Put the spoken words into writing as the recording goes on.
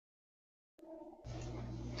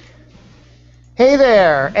Hey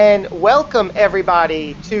there, and welcome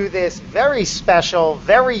everybody to this very special,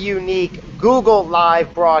 very unique Google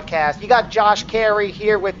Live broadcast. You got Josh Carey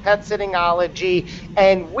here with PetSittingOlogy,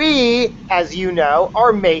 and we, as you know,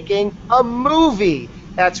 are making a movie.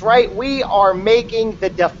 That's right, we are making the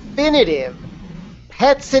definitive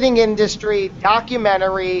pet sitting industry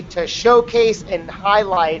documentary to showcase and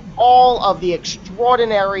highlight all of the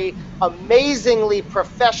extraordinary, amazingly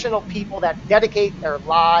professional people that dedicate their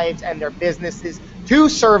lives and their businesses to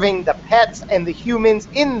serving the pets and the humans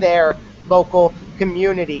in their local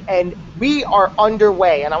community. And we are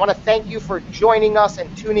underway, and I want to thank you for joining us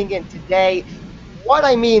and tuning in today. What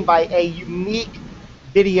I mean by a unique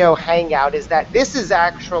video hangout is that this is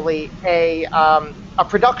actually a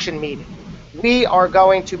production meeting. We are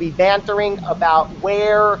going to be bantering about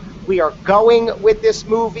where we are going with this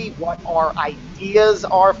movie, what our ideas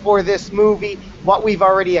are for this movie, what we've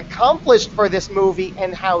already accomplished for this movie,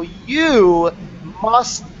 and how you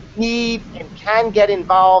must, need, and can get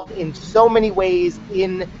involved in so many ways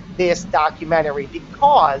in this documentary.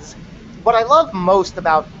 Because what I love most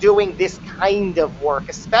about doing this kind of work,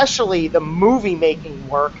 especially the movie making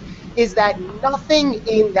work, is that nothing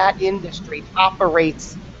in that industry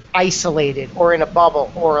operates isolated or in a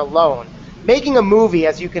bubble or alone. Making a movie,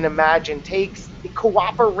 as you can imagine, takes the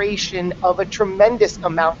cooperation of a tremendous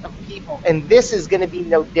amount of people, and this is going to be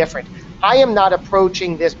no different. I am not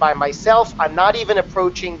approaching this by myself. I'm not even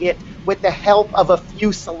approaching it with the help of a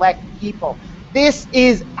few select people. This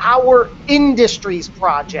is our industry's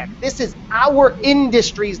project. This is our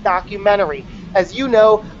industry's documentary. As you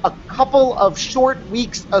know, a couple of short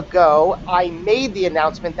weeks ago, I made the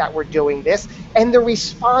announcement that we're doing this, and the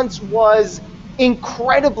response was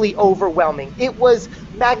incredibly overwhelming. It was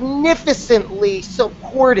magnificently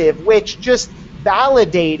supportive, which just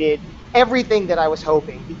validated everything that I was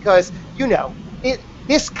hoping. Because, you know,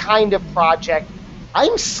 this kind of project,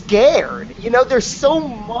 I'm scared. You know, there's so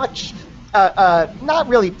much not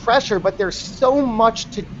really pressure, but there's so much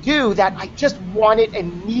to do that I just want it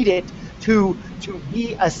and need it to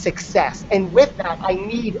be a success. And with that, I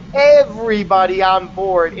need everybody on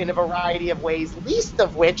board in a variety of ways, least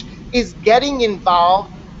of which is getting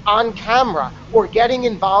involved on camera or getting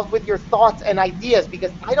involved with your thoughts and ideas,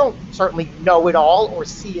 because I don't certainly know it all or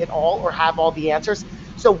see it all or have all the answers.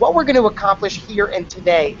 So what we're going to accomplish here and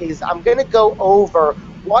today is I'm going to go over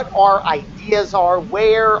what our ideas are,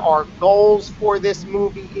 where our goals for this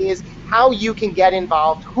movie is, how you can get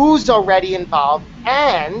involved, who's already involved,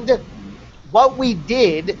 and what we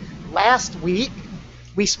did last week.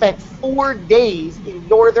 We spent 4 days in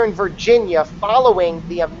Northern Virginia following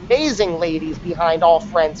the amazing ladies behind All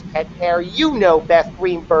Friends Pet Care. You know Beth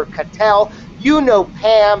Greenberg-Cattell. You know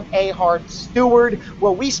Pam Ahart-Stewart.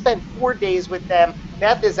 Well, we spent 4 days with them.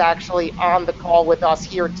 Beth is actually on the call with us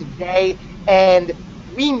here today, and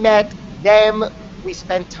we met them. We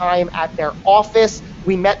spent time at their office.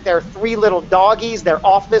 We met their 3 little doggies, their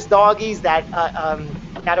office doggies that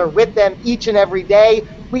are with them each and every day.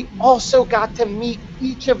 We also got to meet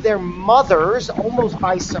each of their mothers almost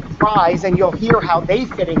by surprise, and you'll hear how they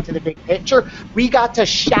fit into the big picture. We got to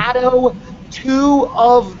shadow 2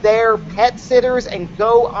 of their pet sitters and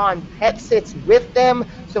go on pet sits with them.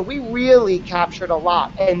 So we really captured a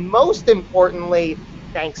lot. And most importantly,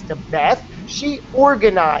 thanks to Beth, she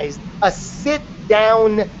organized a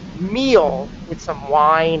sit-down meal with some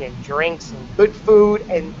wine and drinks and good food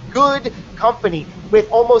and good company with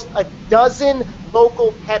almost a dozen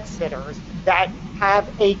local pet sitters that have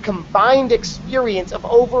a combined experience of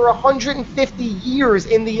over 150 years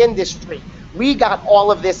in the industry. We got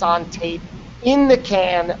all of this on tape in the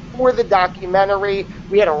can for the documentary.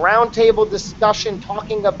 We had a roundtable discussion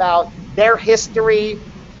talking about their history,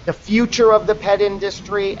 the future of the pet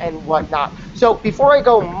industry, and whatnot. So before I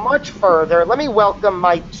go much further, let me welcome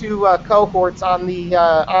my 2 cohorts on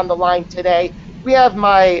the line today. We have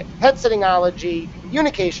my PetSittingOlogy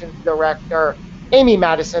Communications Director, Amy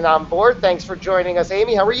Madison, on board. Thanks for joining us,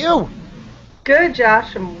 Amy. How are you? Good,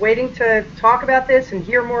 Josh. I'm waiting to talk about this and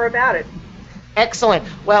hear more about it. Excellent.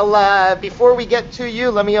 Well, before we get to you,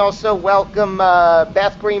 let me also welcome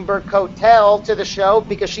Beth Greenberg-Cattell to the show,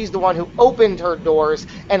 because she's the one who opened her doors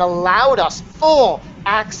and allowed us full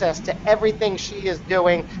access to everything she is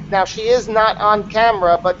doing. Now, she is not on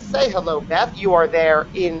camera, but say hello, Beth. You are there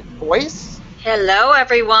in voice. Hello,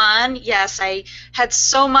 everyone. Yes, I had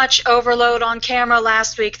so much overload on camera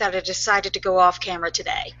last week that I decided to go off camera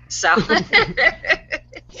today. So,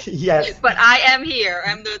 yes. But I am here.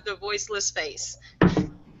 I'm the voiceless face.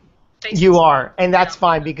 You are, and that's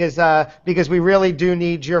fine, because we really do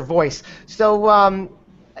need your voice. So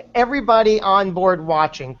everybody on board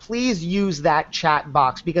watching, please use that chat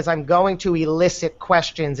box because I'm going to elicit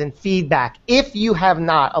questions and feedback. If you have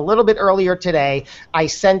not, a little bit earlier today, I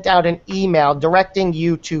sent out an email directing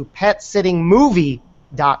you to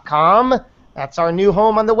PetSittingOlogy.com. That's our new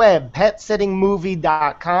home on the web,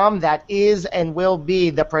 PetSittingOlogy.com. That is and will be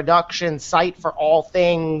the production site for all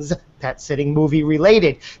things pet sitting movie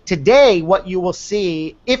related. Today, what you will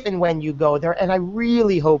see, if and when you go there, and I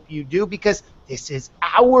really hope you do because this is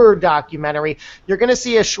our documentary, you're going to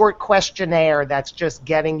see a short questionnaire that's just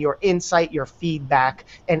getting your insight, your feedback,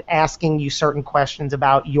 and asking you certain questions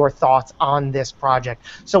about your thoughts on this project.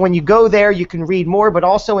 So when you go there, you can read more, but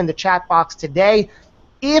also in the chat box today,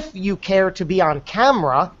 if you care to be on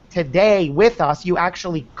camera today with us, you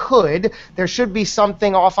actually could. There should be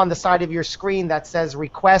something off on the side of your screen that says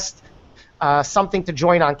request something to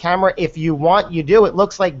join on camera. If you want, you do. It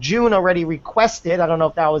looks like June already requested. I don't know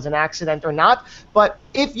if that was an accident or not. But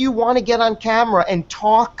if you want to get on camera and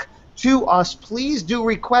talk to us, please do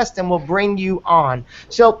request and we'll bring you on.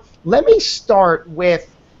 So let me start with,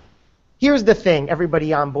 here's the thing,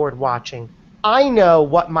 everybody on board watching. I know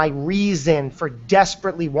what my reason for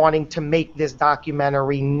desperately wanting to make this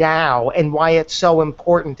documentary now and why it's so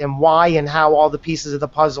important and why and how all the pieces of the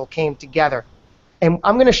puzzle came together. And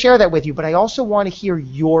I'm going to share that with you, but I also want to hear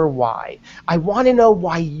your why. I want to know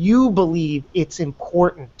why you believe it's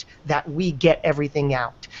important that we get everything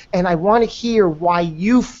out. And I want to hear why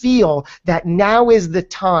you feel that now is the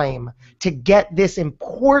time to get this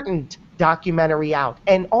important documentary out.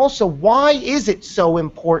 And also, why is it so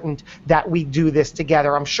important that we do this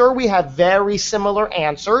together? I'm sure we have very similar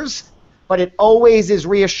answers, but it always is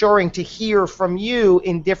reassuring to hear from you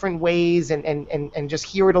in different ways and just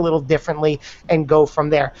hear it a little differently and go from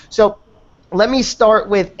there. So let me start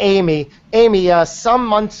with Amy. Amy, some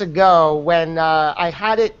months ago when I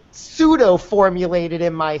had it pseudo-formulated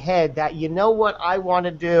in my head that, you know what I want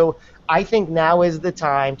to do, I think now is the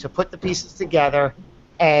time to put the pieces together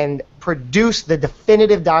and produce the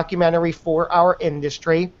definitive documentary for our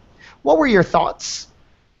industry. What were your thoughts?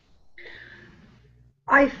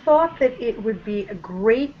 I thought that it would be a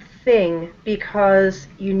great thing because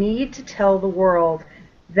you need to tell the world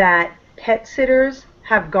that pet sitters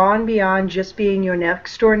have gone beyond just being your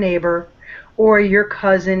next door neighbor or your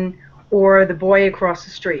cousin or the boy across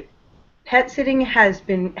the street. Pet sitting has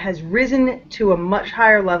risen to a much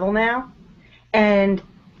higher level now, and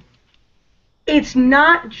it's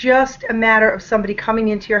not just a matter of somebody coming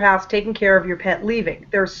into your house, taking care of your pet, leaving.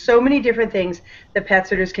 There are so many different things that pet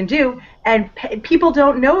sitters can do, and people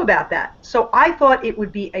don't know about that. So I thought it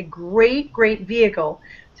would be a great, great vehicle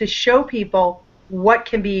to show people what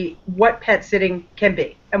pet sitting can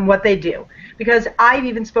be and what they do. Because I've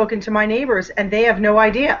even spoken to my neighbors, and they have no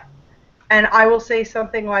idea. And I will say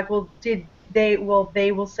something like, well, they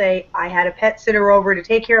will say, I had a pet sitter over to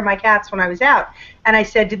take care of my cats when I was out. And I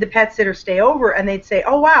said, did the pet sitter stay over? And they'd say,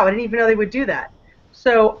 oh, wow, I didn't even know they would do that.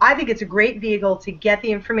 So I think it's a great vehicle to get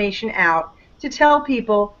the information out, to tell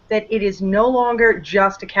people that it is no longer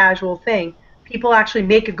just a casual thing. People actually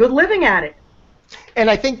make a good living at it. And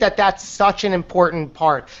I think that that's such an important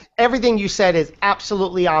part. Everything you said is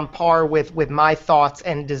absolutely on par with my thoughts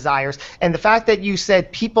and desires. And the fact that you said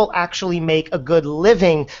people actually make a good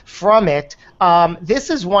living from it, this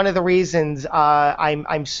is one of the reasons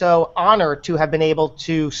I'm so honored to have been able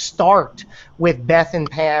to start with Beth and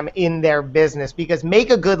Pam in their business, because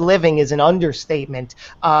make a good living is an understatement.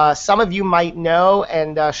 Some of you might know,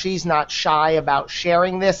 and she's not shy about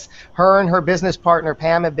sharing this, her and her business partner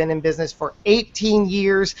Pam have been in business for 18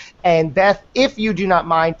 years. And Beth, if you do not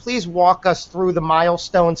mind, please walk us through the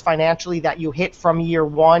milestones financially that you hit from year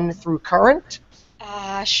one through current.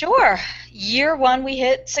 Sure. Year one, we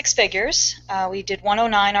hit six figures. We did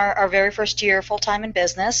 109 our very first year full-time in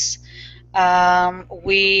business.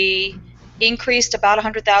 We increased about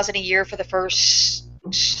 100,000 a year for the first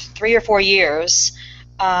 3 or 4 years.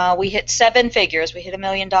 We hit seven figures. We hit $1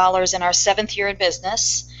 million in our 7th year in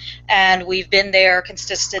business. And we've been there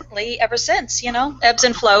consistently ever since, you know, ebbs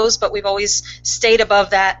and flows, but we've always stayed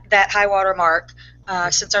above that high water mark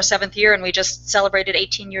since our 7th year, and we just celebrated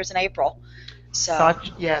 18 years in April. So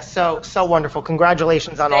so wonderful.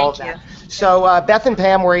 Congratulations on all of that. Thank you. So Beth and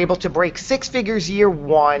Pam were able to break 6 figures year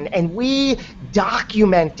one, and we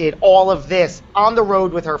documented all of this on the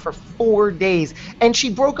road with her for 4 days, and she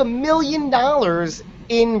broke $1 million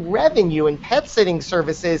in revenue in pet sitting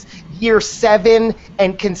services year 7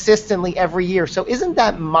 and consistently every year. So isn't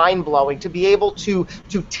that mind-blowing to be able to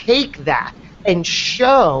take that and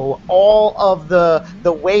show all of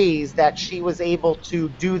the ways that she was able to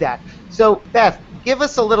do that? So Beth, give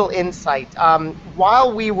us a little insight.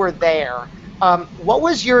 While we were there, What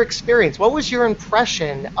was your experience? What was your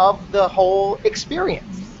impression of the whole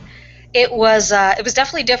experience? It was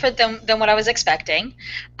definitely different than what I was expecting.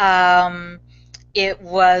 It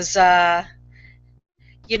was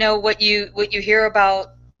what you hear about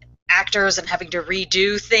actors and having to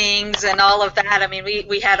redo things and all of that. I mean,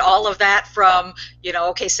 we had all of that from,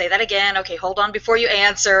 okay, say that again. Okay, hold on before you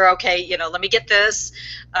answer. Okay, let me get this.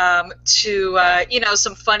 To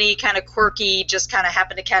some funny, kind of quirky, just kind of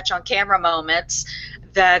happen to catch on camera moments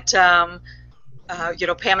that.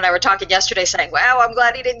 Pam and I were talking yesterday saying, wow, I'm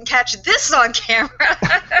glad he didn't catch this on camera.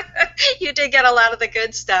 You did get a lot of the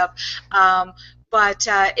good stuff. But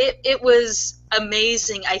it was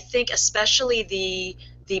amazing. I think especially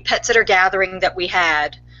the pet sitter gathering that we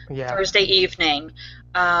had Thursday evening,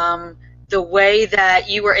 the way that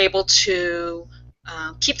you were able to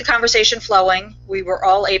keep the conversation flowing. We were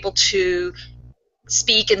all able to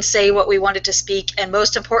speak and say what we wanted to speak, and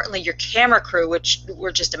most importantly, your camera crew, which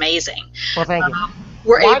were just amazing. Well, thank you.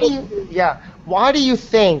 Why do you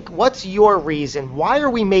think, what's your reason? Why are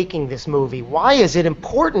we making this movie? Why is it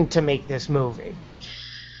important to make this movie?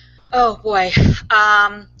 Oh, boy.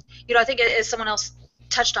 I think as someone else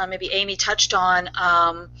touched on, maybe Amy touched on,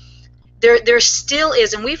 there still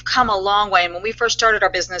is, and we've come a long way. And when we first started our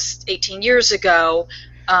business 18 years ago,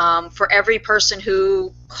 for every person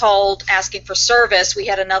who called asking for service, we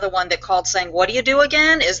had another one that called saying, "What do you do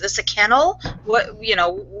again? Is this a kennel? What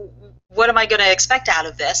am I going to expect out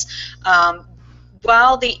of this?"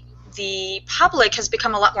 While the public has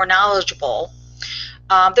become a lot more knowledgeable,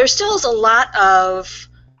 there still is a lot of,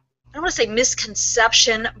 I don't want to say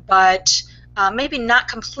misconception, but maybe not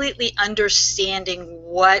completely understanding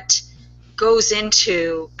what goes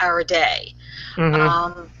into our day.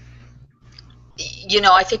 Mm-hmm.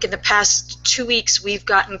 I think in the past 2 weeks we've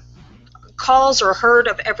gotten calls or heard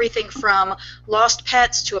of everything from lost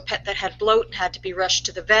pets to a pet that had bloat and had to be rushed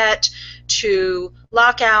to the vet, to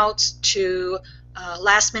lockouts, to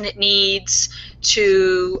last-minute needs,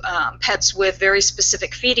 to pets with very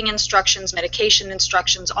specific feeding instructions, medication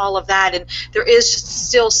instructions, all of that. And there is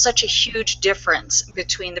still such a huge difference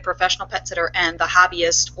between the professional pet sitter and the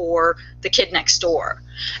hobbyist or the kid next door.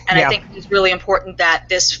 And I think it's really important that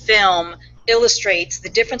this film illustrates the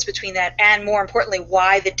difference between that, and more importantly,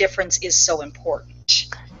 why the difference is so important.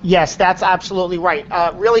 Yes, that's absolutely right.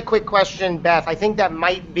 Really quick question, Beth. I think that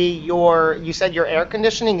might be you said your air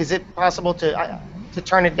conditioning. Is it possible to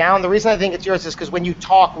turn it down? The reason I think it's yours is because when you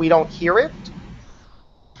talk, we don't hear it.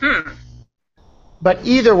 But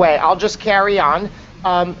either way, I'll just carry on.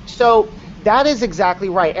 So that is exactly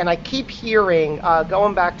right. And I keep hearing,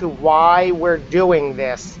 going back to why we're doing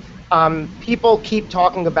this, people keep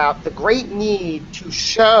talking about the great need to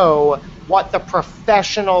show what the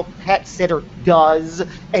professional pet sitter does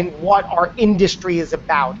and what our industry is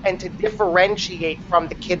about, and to differentiate from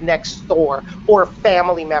the kid next door or a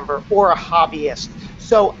family member or a hobbyist.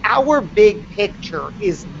 So our big picture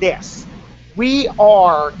is this. We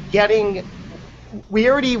already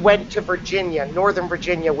went to Virginia, Northern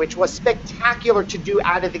Virginia, which was spectacular to do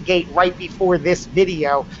out of the gate right before this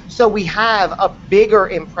video. So we have a bigger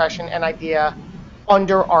impression and idea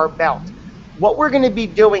under our belt. What we're going to be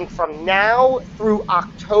doing from now through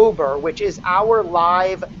October, which is our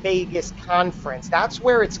live Vegas conference, that's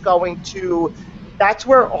where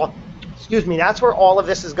all of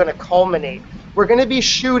this is going to culminate. We're going to be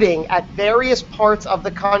shooting at various parts of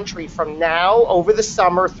the country from now over the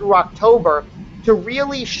summer through October to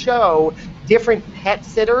really show different pet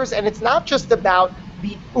sitters. And it's not just about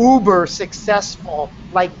the uber successful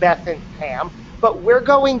like Beth and Pam, but we're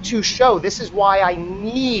going to show, this is why I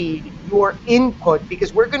need your input,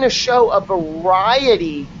 because we're going to show a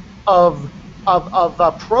variety of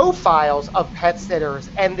profiles of pet sitters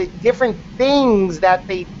and the different things that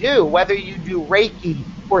they do, whether you do Reiki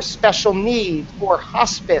or special needs or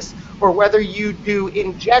hospice, or whether you do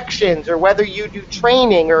injections, or whether you do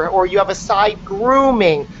training, or you have a side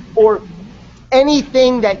grooming, or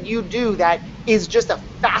anything that you do that is just a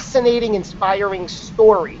fascinating, inspiring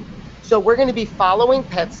story. So we're going to be following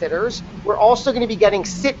pet sitters. We're also going to be getting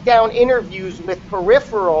sit-down interviews with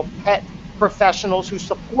peripheral pet professionals who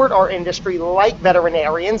support our industry, like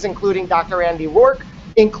veterinarians, including Dr. Andy Rourke,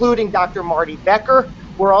 including Dr. Marty Becker.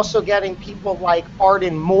 We're also getting people like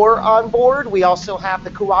Arden Moore on board. We also have the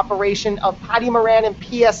cooperation of Patty Moran and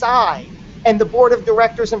PSI, and the board of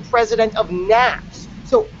directors and president of NAPS.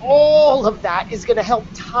 So all of that is going to help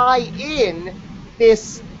tie in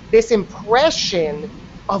this impression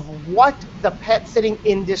of what the pet sitting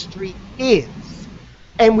industry is.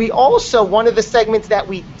 And we also, one of the segments that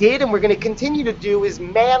we did and we're going to continue to do is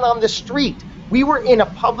Man on the Street. We were in a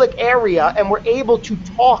public area and were able to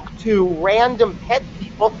talk to random pet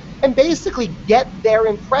people and basically get their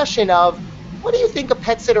impression of, what do you think a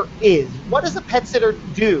pet sitter is? What does a pet sitter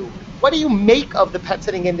do? What do you make of the pet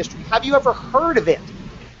sitting industry? Have you ever heard of it?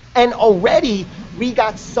 And already we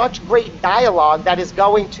got such great dialogue that is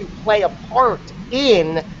going to play a part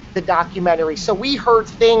in the documentary. So we heard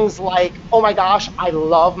things like, oh my gosh, I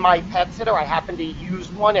love my pet sitter. I happen to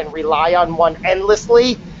use one and rely on one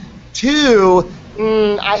endlessly. Two,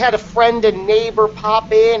 I had a friend and neighbor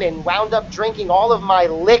pop in and wound up drinking all of my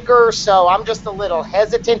liquor, so I'm just a little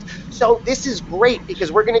hesitant. So this is great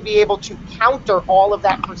because we're going to be able to counter all of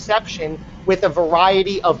that perception with a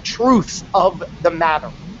variety of truths of the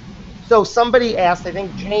matter. So somebody asked, I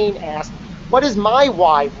think Jane asked, what is my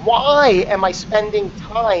why? Why am I spending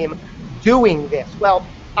time doing this? Well,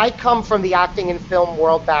 I come from the acting and film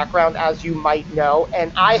world background, as you might know,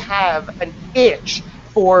 and I have an itch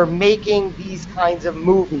for making these kinds of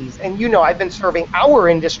movies. And you know, I've been serving our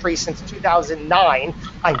industry since 2009.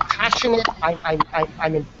 I'm passionate,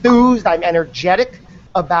 I'm enthused, I'm energetic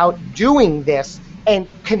about doing this and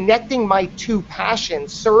connecting my two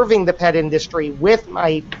passions, serving the pet industry with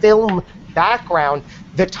my film background.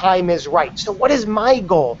 The time is right. So what is my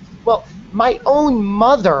goal? Well, my own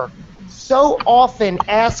mother so often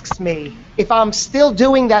asks me if I'm still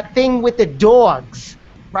doing that thing with the dogs,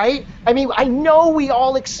 right? I mean, I know we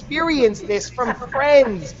all experience this from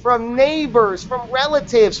friends, from neighbors, from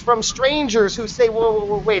relatives, from strangers who say,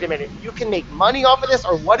 well, wait a minute, you can make money off of this,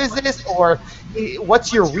 or what is this, or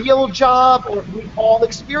what's your real job? Or we all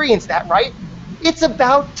experience that, right? It's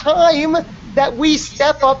about time that we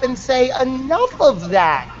step up and say, enough of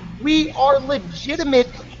that. We are legitimate,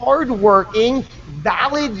 hardworking,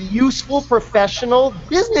 valid, useful, professional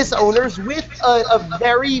business owners with a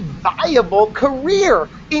very viable career.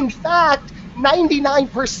 In fact,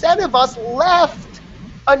 99% of us left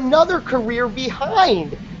another career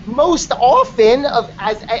behind. Most often,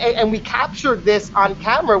 and we captured this on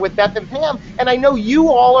camera with Beth and Pam, and I know you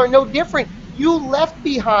all are no different. You left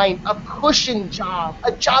behind a cushion job,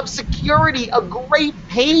 a job security, a great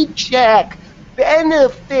paycheck,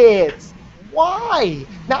 benefits. Why?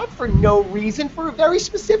 Not for no reason, for a very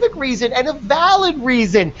specific reason and a valid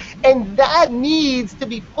reason. And that needs to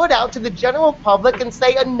be put out to the general public and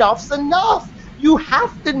say, enough's enough. You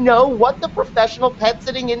have to know what the professional pet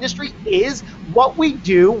sitting industry is, what we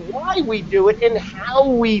do, why we do it, and how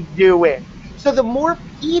we do it. So the more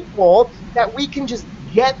people that we can just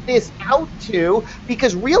get this out to,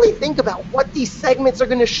 because really think about what these segments are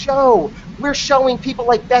going to show. We're showing people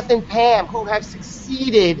like Beth and Pam who have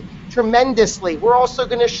succeeded tremendously. We're also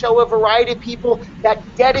going to show a variety of people that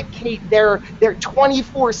dedicate their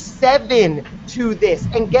 24/7 to this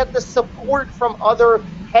and get the support from other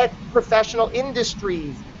pet professional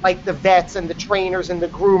industries like the vets and the trainers and the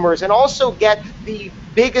groomers, and also get the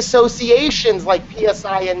big associations like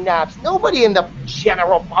PSI and NAPS. Nobody in the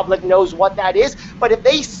general public knows what that is, but if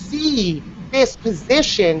they see this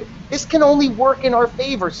positioned, this can only work in our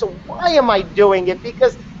favor. So why am I doing it?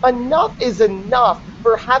 Because enough is enough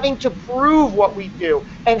for having to prove what we do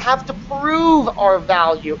and have to prove our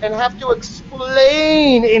value and have to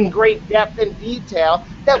explain in great depth and detail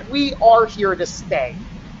that we are here to stay.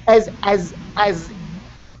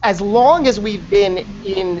 As long as we've been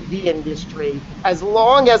in the industry, as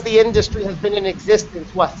long as the industry has been in existence,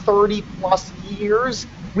 30 plus years,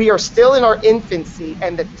 we are still in our infancy,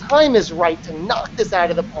 and the time is right to knock this out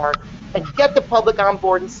of the park and get the public on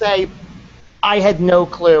board and say, I had no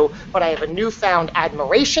clue, but I have a newfound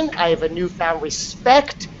admiration, I have a newfound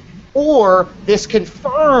respect, or this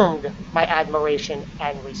confirmed my admiration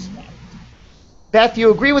and respect. Beth, you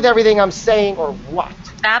agree with everything I'm saying, or what?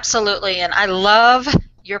 Absolutely, and I love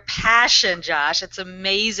your passion, Josh. It's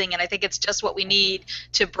amazing, and I think it's just what we need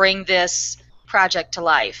to bring this project to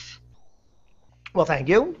life. Well, thank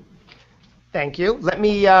you. Thank you. Let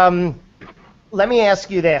me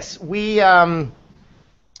ask you this. We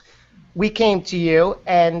came to you,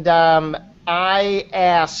 and I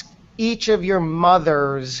asked each of your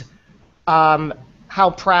mothers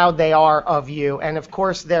how proud they are of you, and of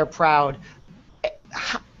course they're proud.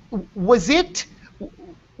 Was it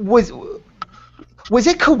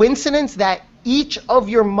coincidence that each of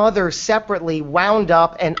your mothers separately wound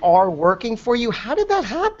up and are working for you? How did that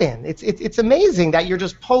happen? It's amazing that you're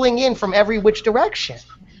just pulling in from every which direction.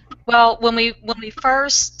 Well, when we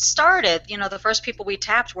first started, the first people we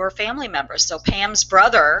tapped were family members. So Pam's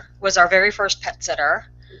brother was our very first pet sitter.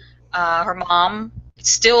 Her mom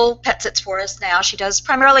still pet sits for us now. She does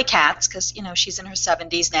primarily cats because, you know, she's in her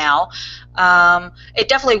 70s now. It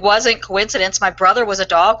definitely wasn't coincidence. My brother was a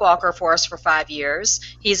dog walker for us for 5 years.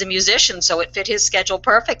 He's a musician, so it fit his schedule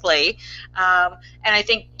perfectly. And I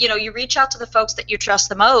think, you know, you reach out to the folks that you trust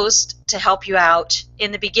the most to help you out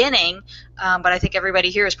in the beginning. But I think everybody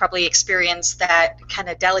here has probably experienced that kind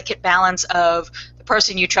of delicate balance of the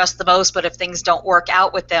person you trust the most, but if things don't work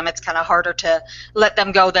out with them, it's kind of harder to let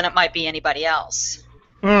them go than it might be anybody else.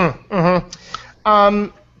 Tell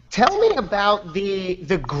me about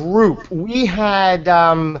the group. We had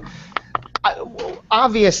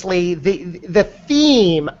obviously the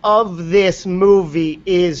theme of this movie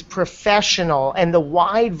is professional, and the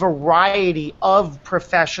wide variety of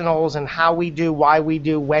professionals and how we do, why we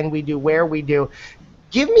do, when we do, where we do.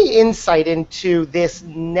 Give me insight into this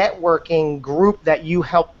networking group that you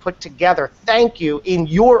helped put together. Thank you. In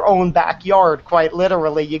your own backyard, quite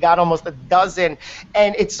literally. You got almost a dozen.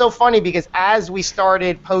 And it's so funny because as we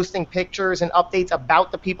started posting pictures and updates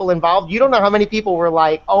about the people involved, you don't know how many people were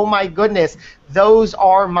like, oh my goodness, those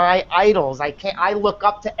are my idols. I look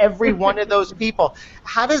up to every one of those people.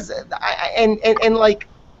 How does, and like,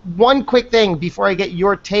 one quick thing before I get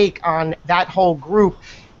your take on that whole group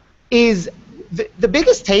is, the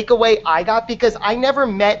biggest takeaway I got, because I never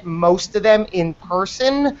met most of them in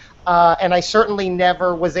person, and I certainly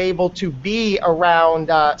never was able to be around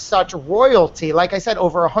such royalty. Like I said,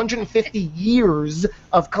 over 150 years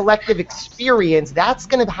of collective experience, that's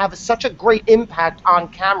going to have such a great impact on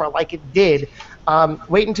camera like it did.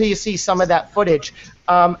 Wait until you see some of that footage.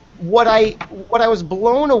 What I was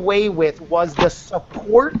blown away with was the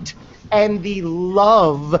support and the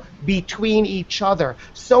love between each other.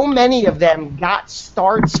 So many of them got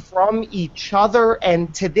starts from each other,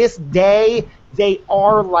 and to this day, they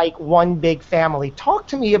are like one big family. Talk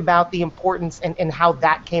to me about the importance and how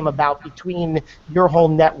that came about between your whole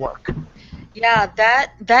network. Yeah,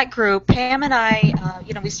 that group, Pam and I,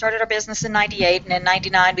 you know, we started our business in '98, and in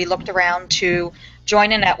 '99 we looked around to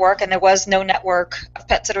join a network, and there was no network of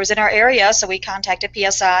pet sitters in our area, so we contacted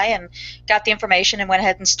PSI and got the information and went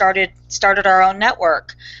ahead and started our own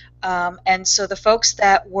network. And so the folks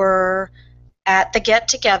that were at the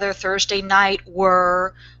get-together Thursday night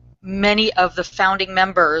were many of the founding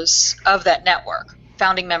members of that network.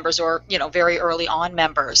 Founding members, or, you know, very early on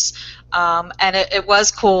members. And it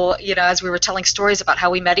was cool, you know, as we were telling stories about how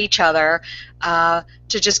we met each other,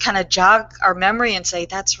 to just kind of jog our memory and say,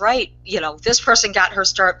 that's right, you know, this person got her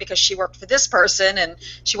start because she worked for this person, and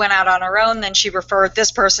she went out on her own, then she referred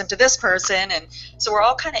this person to this person, and so we're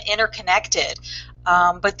all kind of interconnected.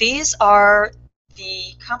 But these are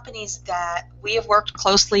the companies that we have worked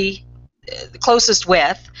closely, the closest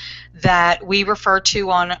with, that we refer to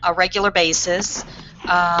on a regular basis.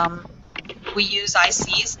 We use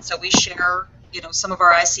ICs, so we share, you know, some of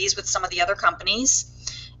our ICs with some of the other companies,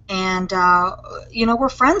 and you know, we're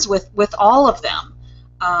friends with all of them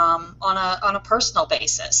on a personal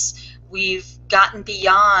basis. We've gotten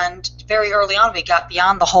beyond, very early on, we got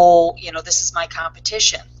beyond the whole, you know, this is my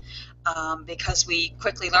competition, because we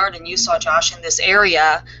quickly learned, and you saw, Josh, in this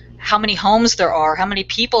area, how many homes there are, how many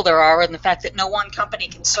people there are, and the fact that no one company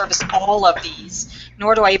can service all of these,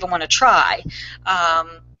 nor do I even want to try.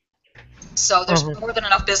 So there's more than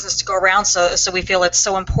enough business to go around, so we feel it's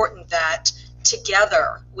so important that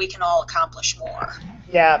together we can all accomplish more.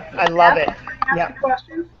 Yeah, I love it. Yeah.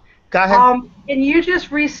 Question? Go ahead. Can you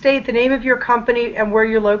just restate the name of your company and where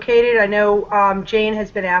you're located? I know Jane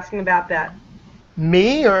has been asking about that.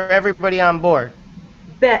 Me or everybody on board?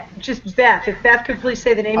 Beth, just Beth. If Beth could please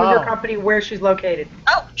say the name of your company, where she's located.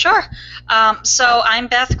 Oh, sure. So I'm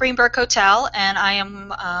Beth Greenberg Hotel, and I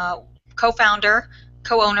am co-founder,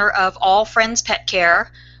 co-owner of All Friends Pet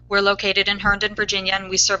Care. We're located in Herndon, Virginia, and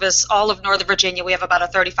we service all of Northern Virginia. We have about a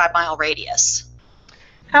 35-mile radius.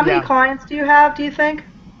 How many clients do you have, do you think?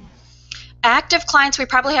 Active clients, we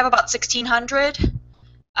probably have about 1,600.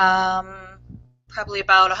 Probably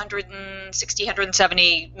about 160,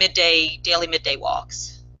 170 daily midday walks.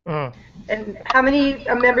 And how many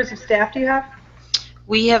members of staff do you have?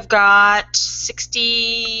 We have got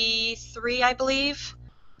 63, I believe,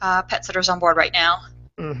 pet sitters on board right now.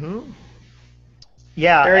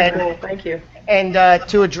 Yeah. Very cool. Thank you. And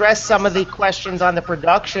to address some of the questions on the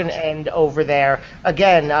production end over there,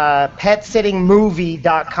 again,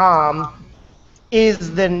 PetSittingOlogy.com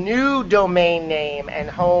is the new domain name and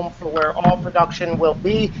home for where all production will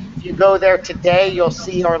be. If you go there today, you'll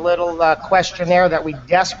see our little questionnaire that we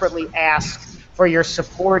desperately ask for your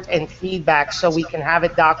support and feedback, so we can have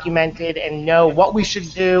it documented and know what we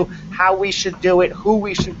should do, how we should do it, who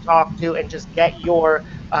we should talk to, and just get your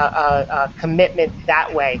commitment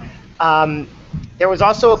that way. There was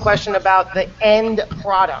also a question about the end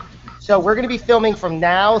product. So we're going to be filming from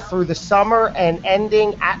now through the summer and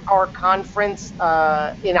ending at our conference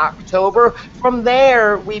in October. From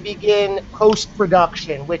there, we begin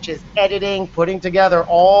post-production, which is editing, putting together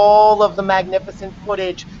all of the magnificent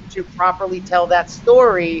footage to properly tell that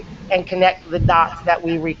story and connect the dots that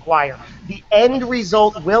we require. The end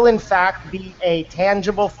result will, in fact, be a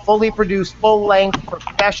tangible, fully produced, full-length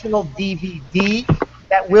professional DVD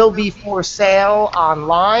that will be for sale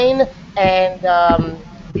online. And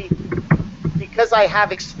because I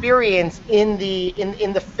have experience in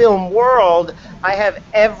the film world, I have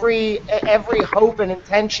every hope and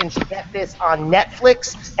intention to get this on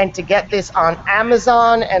Netflix and to get this on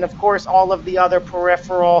Amazon and of course all of the other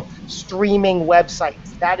peripheral streaming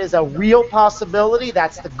websites. That is a real possibility.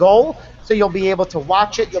 That's the goal. So you'll be able to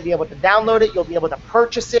watch it, you'll be able to download it, you'll be able to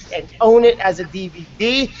purchase it and own it as a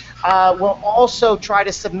DVD. We'll also try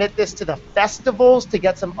to submit this to the festivals to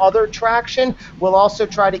get some other traction. We'll also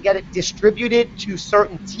try to get it distributed to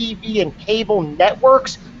certain TV and cable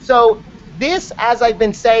networks. So this, as I've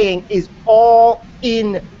been saying, is all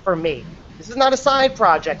in for me. This is not a side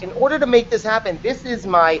project. In order to make this happen, this is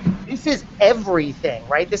everything,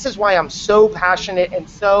 right? This is why I'm so passionate and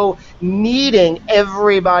so needing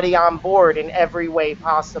everybody on board in every way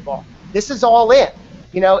possible. This is all in.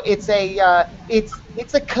 You know, it's a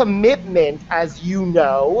commitment, as you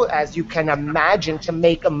know, as you can imagine, to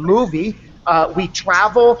make a movie. We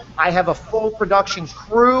travel. I have a full production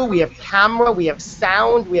crew. We have camera. We have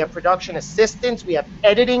sound. We have production assistants. We have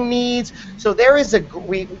editing needs. So there is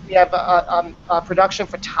we have production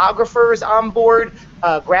photographers on board,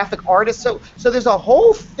 graphic artists. So there's a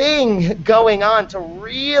whole thing going on to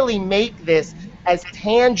really make this as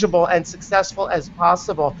tangible and successful as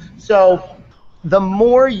possible. So the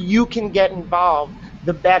more you can get involved,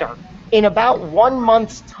 the better. In about 1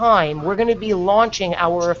 month's time, we're going to be launching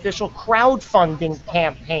our official crowdfunding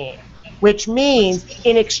campaign, which means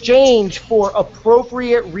in exchange for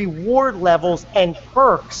appropriate reward levels and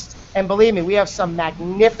perks, and believe me, we have some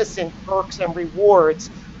magnificent perks and rewards,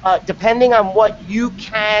 depending on what you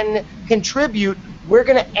can contribute, we're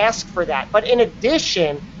going to ask for that. But in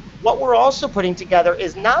addition, what we're also putting together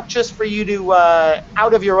is not just for you to,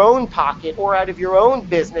 out of your own pocket or out of your own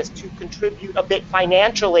business, to contribute a bit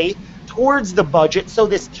financially towards the budget so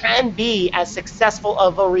this can be as successful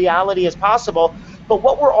of a reality as possible. But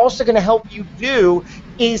what we're also going to help you do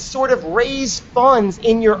is sort of raise funds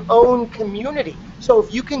in your own community. So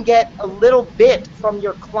if you can get a little bit from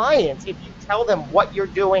your clients, if you tell them what you're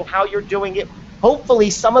doing, how you're doing it, hopefully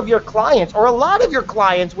some of your clients or a lot of your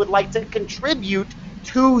clients would like to contribute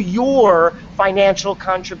to your financial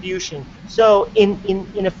contribution. So in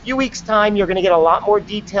a few weeks' time, you're going to get a lot more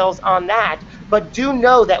details on that. But do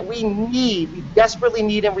know that we desperately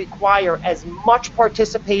need and require as much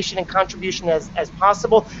participation and contribution as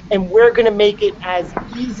possible, and we're going to make it as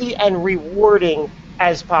easy and rewarding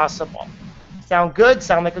as possible. Sound good?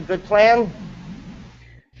 Sound like a good plan?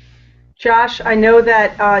 Josh, I know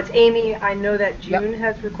that it's Amy. I know that June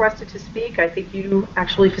has requested to speak. I think you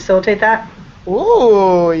actually facilitate that.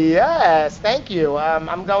 Ooh, yes, thank you.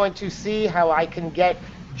 I'm going to see how I can get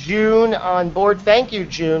June on board. Thank you,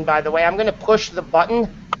 June, by the way. I'm going to push the button.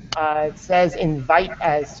 It says invite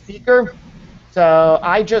as speaker. So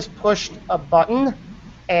I just pushed a button.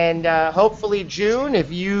 And hopefully, June,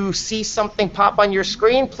 if you see something pop on your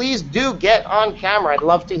screen, please do get on camera. I'd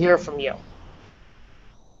love to hear from you.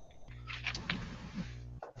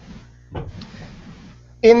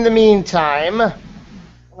 In the meantime,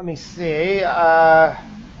 let me see.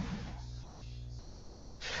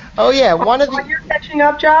 Oh yeah, one of the. While you're catching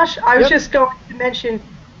up, Josh, I was just going to mention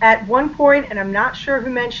at one point, and I'm not sure who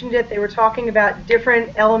mentioned it. They were talking about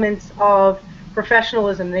different elements of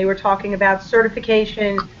professionalism. They were talking about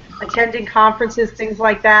certification, attending conferences, things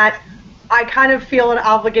like that. I kind of feel an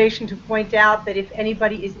obligation to point out that if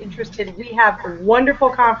anybody is interested, we have a wonderful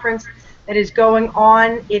conference that is going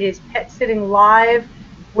on. It is Pet Sitting Live,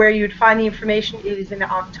 where you'd find the information. It is in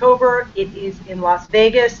October, it is in Las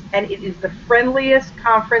Vegas, and it is the friendliest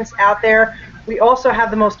conference out there. We also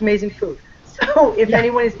have the most amazing food. So if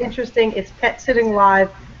anyone is interested, it's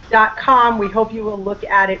PetSittingOlogy.com. We hope you will look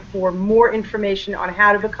at it for more information on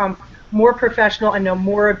how to become more professional and know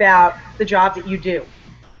more about the job that you do.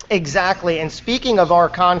 Exactly, and speaking of our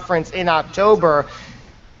conference in October,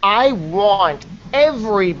 I want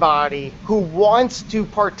everybody who wants to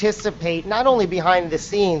participate, not only behind the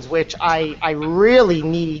scenes, which I really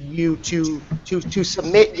need you to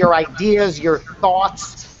submit your ideas, your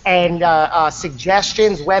thoughts, and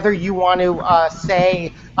suggestions, whether you want to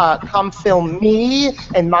say, come film me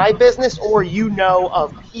and my business, or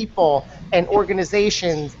of people and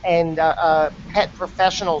organizations and pet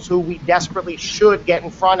professionals who we desperately should get in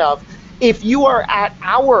front of. If you are at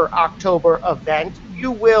our October event,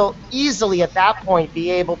 you will easily at that point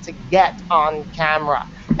be able to get on camera.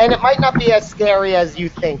 And it might not be as scary as you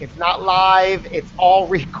think. It's not live, it's all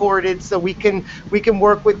recorded, so we can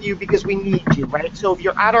work with you because we need you, right? So if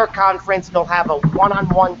you're at our conference, you'll have a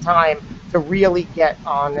one-on-one time to really get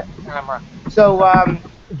on camera. So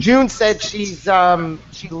June said she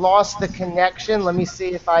lost the connection. Let me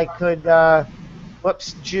see if I could.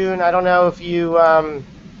 Whoops, June. I don't know if you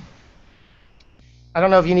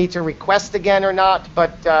need to request again or not,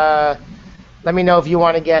 but let me know if you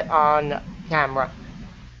want to get on camera.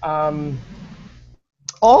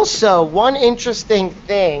 Also, one interesting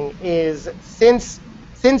thing is since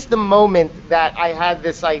the moment that I had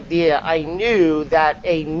this idea, I knew that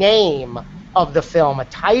a name of the film, a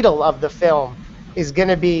title of the film, is going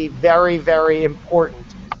to be very, very important.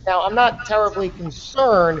 Now, I'm not terribly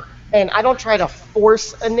concerned, and I don't try to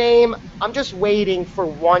force a name. I'm just waiting for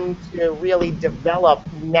one to really develop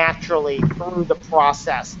naturally through the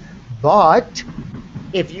process. But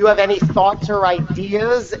if you have any thoughts or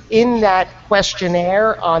ideas in that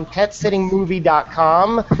questionnaire on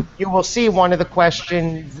PetSittingOlogy.com, you will see one of the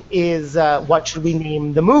questions is, what should we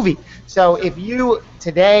name the movie? So if you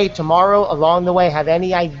today, tomorrow, along the way have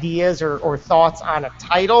any ideas or thoughts on a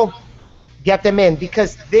title, get them in,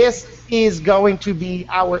 because this is going to be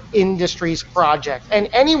our industry's project. And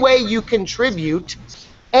any way you contribute,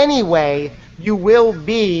 anyway, you will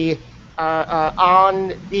be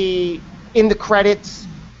in the credits.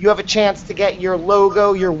 You have a chance to get your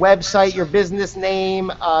logo, your website, your business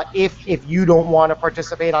name. If you don't want to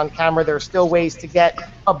participate on camera, there are still ways to get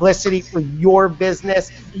publicity for your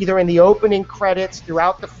business, either in the opening credits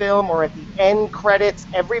throughout the film or at the end credits.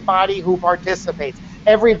 Everybody who participates,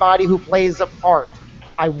 everybody who plays a part,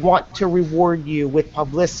 I want to reward you with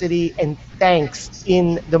publicity and thanks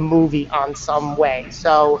in the movie on some way.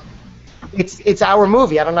 So it's our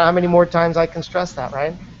movie. I don't know how many more times I can stress that,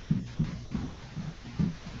 right?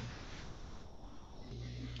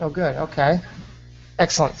 Oh, good. Okay.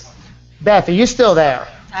 Excellent. Beth, are you still there?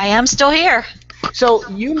 I am still here. So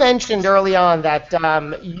you mentioned early on that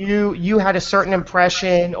you had a certain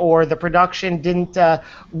impression, or the production didn't.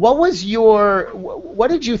 What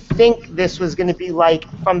did you think this was going to be like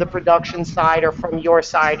from the production side or from your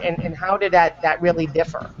side, and how did that really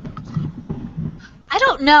differ? I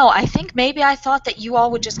don't know. I think maybe I thought that you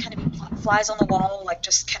all would just kind of be flies on the wall, like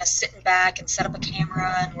just kind of sitting back and set up a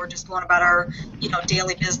camera, and we're just going about our,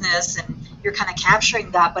 daily business, and you're kind of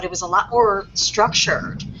capturing that. But it was a lot more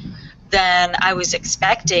structured than I was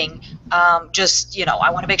expecting. I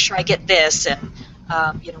want to make sure I get this, and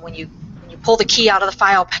when you pull the key out of the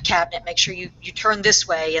file cabinet, make sure you turn this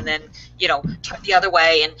way, and then turn the other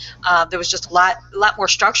way, and there was just a lot more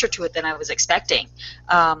structure to it than I was expecting.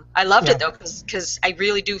 I loved it though, because I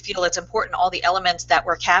really do feel it's important. All the elements that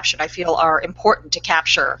were captured, I feel, are important to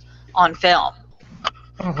capture on film.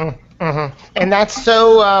 Mm-hmm, mm-hmm. And that's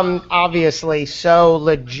so obviously so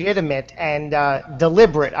legitimate and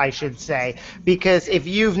deliberate, I should say, because if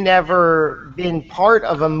you've never been part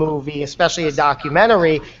of a movie, especially a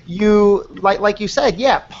documentary, you like you said,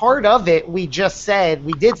 part of it we did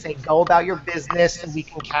say go about your business and we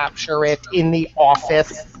can capture it in the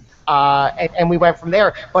office. And we went from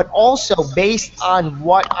there, but also based on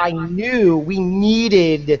what I knew we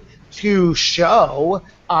needed to show,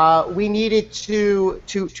 we needed to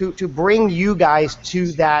bring you guys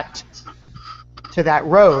to that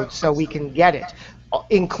road so we can get it,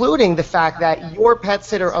 including the fact that your pet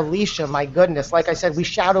sitter Alicia, my goodness, like I said, we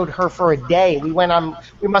shadowed her for a day. We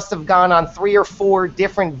must have gone on 3 or 4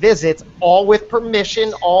 different visits, all with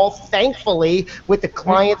permission, all thankfully with the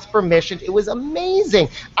client's permission. It was amazing.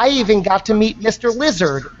 I even got to meet Mr.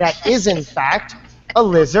 Lizard, that is in fact a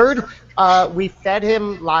lizard. We fed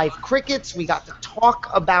him live crickets. We got to talk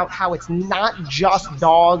about how it's not just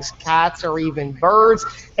dogs, cats, or even birds.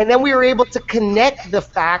 And then we were able to connect the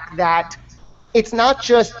fact that it's not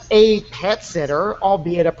just a pet sitter,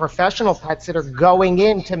 albeit a professional pet sitter, going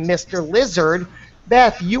into Mr. Lizard.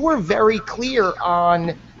 Beth, you were very clear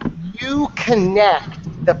on you connect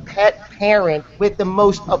the pet parent with the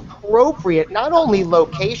most appropriate, not only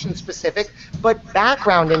location specific, but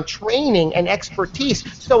background and training and expertise.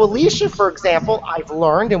 So Alicia, for example, I've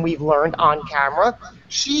learned, and we've learned on camera,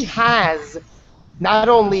 she has not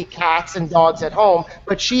only cats and dogs at home,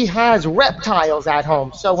 but she has reptiles at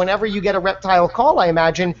home. So whenever you get a reptile call, I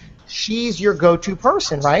imagine she's your go-to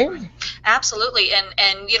person, right? Absolutely,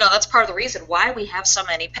 and that's part of the reason why we have so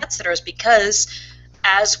many pet sitters, because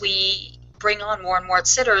as we bring on more and more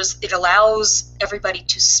sitters, it allows everybody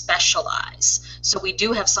to specialize. So we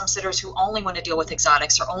do have some sitters who only want to deal with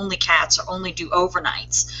exotics or only cats or only do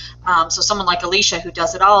overnights. So someone like Alicia, who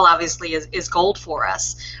does it all, obviously is gold for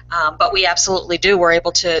us. But we absolutely do. We're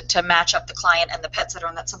able to match up the client and the pet sitter,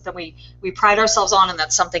 and that's something we pride ourselves on, and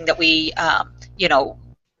that's something that we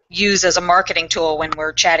use as a marketing tool when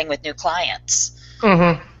we're chatting with new clients.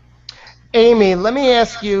 Mm-hmm. Amy, let me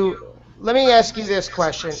ask you this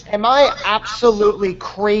question. Am I absolutely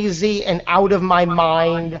crazy and out of my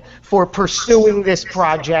mind for pursuing this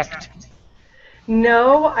project?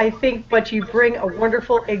 No, I think, but you bring a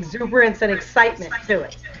wonderful exuberance and excitement to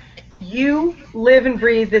it. You live and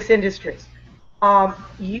breathe this industry.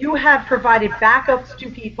 You have provided backups to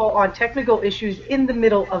people on technical issues in the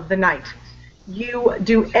middle of the night. You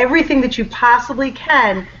do everything that you possibly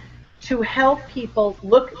can to help people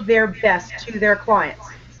look their best to their clients.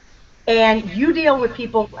 And you deal with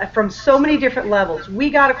people from so many different levels. We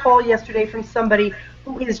got a call yesterday from somebody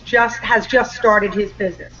who has just started his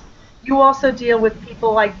business. You also deal with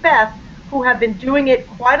people like Beth, who have been doing it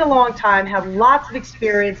quite a long time, have lots of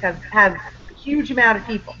experience, have a huge amount of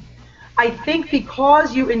people. I think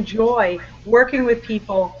because you enjoy working with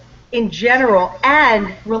people in general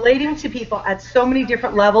and relating to people at so many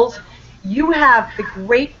different levels, you have the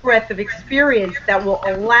great breadth of experience that will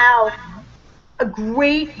allow a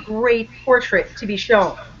great portrait to be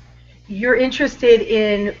shown. You're interested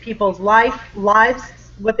in people's lives,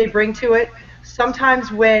 what they bring to it.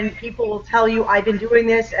 Sometimes when people will tell you, I've been doing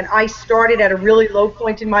this and I started at a really low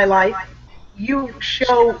point in my life, you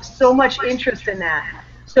show so much interest in that.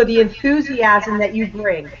 So the enthusiasm that you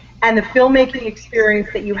bring and the filmmaking experience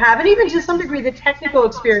that you have, and even to some degree the technical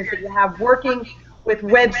experience that you have working with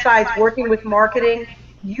websites, working with marketing,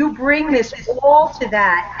 you bring this all to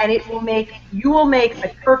that, and you will make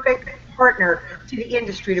a perfect partner to the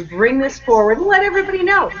industry to bring this forward and let everybody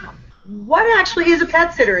know what actually is a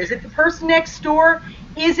pet sitter. Is it the person next door?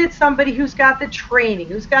 Is it somebody who's got the training,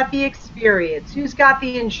 who's got the experience, who's got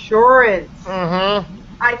the insurance? Mm-hmm.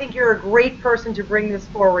 I think you're a great person to bring this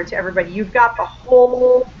forward to everybody. You've got the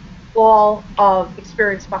whole wall of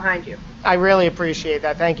experience behind you. I really appreciate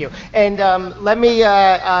that. Thank you. And let me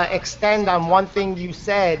extend on one thing you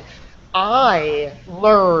said. I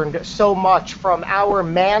learned so much from our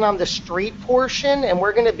man on the street portion, and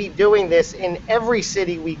we're going to be doing this in every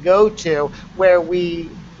city we go to, where we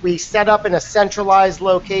set up in a centralized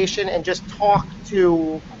location and just talk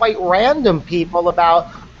to quite random people about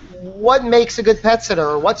what makes a good pet sitter,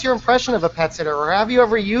 or what's your impression of a pet sitter, or have you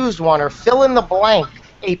ever used one, or fill in the blank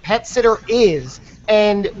a pet sitter is.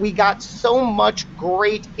 And we got so much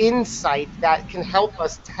great insight that can help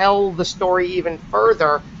us tell the story even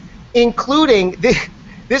further, including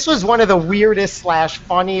this was one of the weirdest /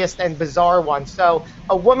 funniest and bizarre ones. So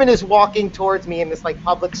a woman is walking towards me in this like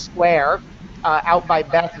public square out by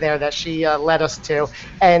Beth there that she led us to,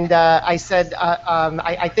 and I said,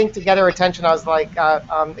 I think to get her attention, I was like,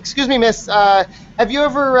 "Excuse me, miss, have you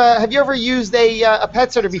ever used a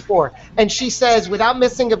pet sitter before?" And she says, without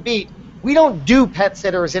missing a beat, "We don't do pet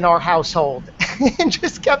sitters in our household," and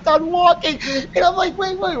just kept on walking. And I'm like,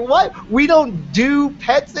 wait, what? We don't do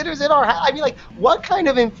pet sitters in our house? I mean, like, what kind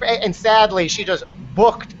of... And sadly, she just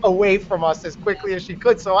booked away from us as quickly as she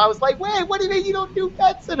could. So I was like, wait, what do you mean you don't do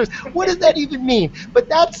pet sitters? What does that even mean? But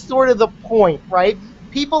that's sort of the point, right?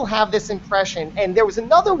 People have this impression. And there was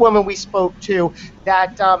another woman we spoke to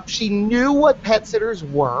that she knew what pet sitters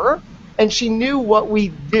were, and she knew what we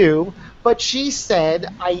do. But she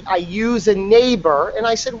said, I use a neighbor. And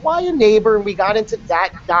I said, why a neighbor? And we got into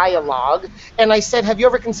that dialogue. And I said, have you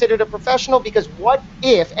ever considered a professional? Because what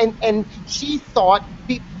if? And she thought,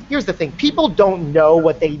 here's the thing, people don't know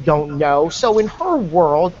what they don't know. So in her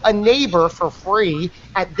world, a neighbor for free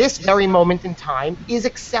at this very moment in time is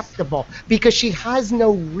acceptable because she has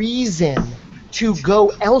no reason to go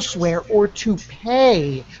elsewhere or to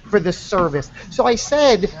pay for the service. So I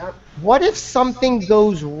said, what if something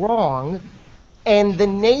goes wrong and the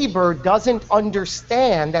neighbor doesn't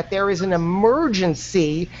understand that there is an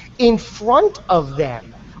emergency in front of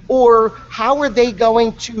them? Or how are they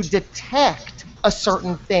going to detect a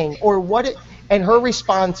certain thing? Or what? And her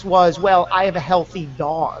response was, well, I have a healthy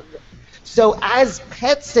dog. So as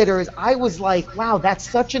pet sitters, I was like, wow, that's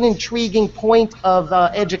such an intriguing point of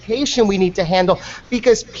education we need to handle,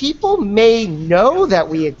 because people may know that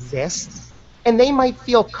we exist, and they might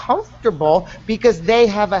feel comfortable because they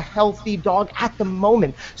have a healthy dog at the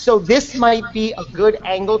moment. So this might be a good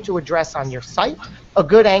angle to address on your site, a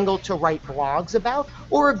good angle to write blogs about,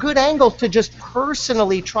 or a good angle to just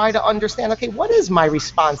personally try to understand, okay, what is my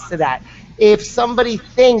response to that? If somebody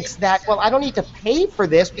thinks that, well, I don't need to pay for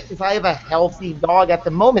this because I have a healthy dog at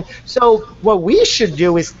the moment. So what we should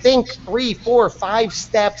do is think 3, 4, 5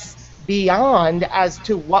 steps beyond as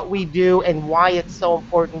to what we do and why it's so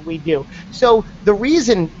important we do. So the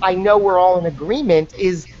reason I know we're all in agreement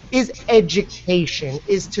is education,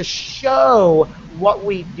 is to show what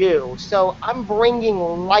we do. So I'm bringing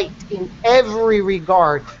light in every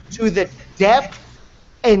regard to the depth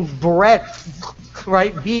and breadth,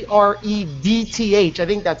 right? BREDTH. I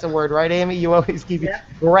think that's a word, right, Amy? You always keep it.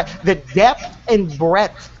 The depth and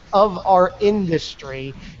breadth of our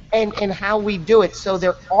industry and how we do it. So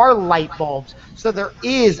there are light bulbs. So there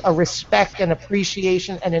is a respect and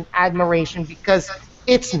appreciation and an admiration because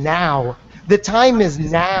it's now. The time is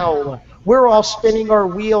now. We're all spinning our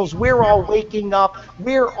wheels. We're all waking up.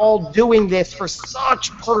 We're all doing this for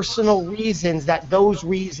such personal reasons that those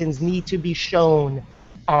reasons need to be shown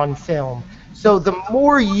on film. So the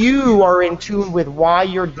more you are in tune with why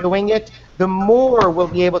you're doing it, the more we'll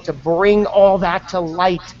be able to bring all that to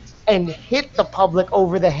light and hit the public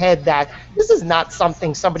over the head that this is not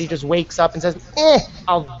something somebody just wakes up and says,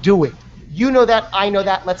 I'll do it. You know that, I know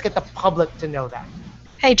that, let's get the public to know that.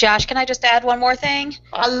 Hey, Josh, can I just add one more thing?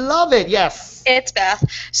 I love it, yes. It's Beth.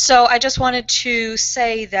 So I just wanted to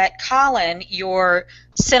say that Colin, your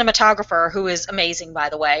cinematographer, who is amazing, by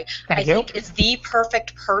the way, I think is the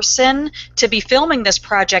perfect person to be filming this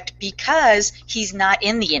project because he's not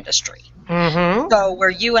in the industry. Mm-hmm. So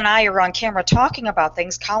where you and I are on camera talking about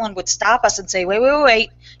things, Colin would stop us and say,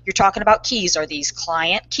 wait, you're talking about keys. Are these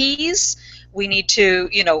client keys? We need to,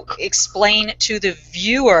 explain to the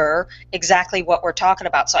viewer exactly what we're talking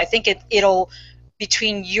about. So I think it'll,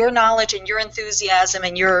 between your knowledge and your enthusiasm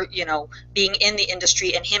and your, being in the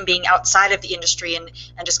industry and him being outside of the industry and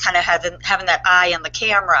just kind of having that eye on the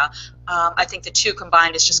camera, I think the two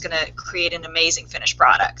combined is just going to create an amazing finished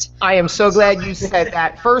product. I am so glad you said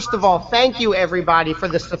that. First of all, thank you everybody for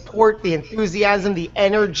the support, the enthusiasm, the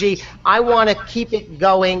energy. I want to keep it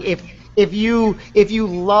going. If you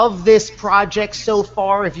love this project so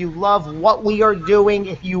far, if you love what we are doing,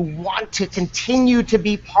 if you want to continue to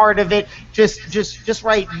be part of it, just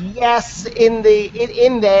write yes in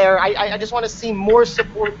there. I just want to see more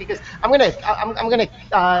support because I'm gonna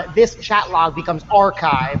this chat log becomes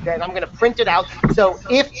archived and I'm gonna print it out. So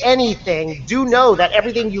if anything, do know that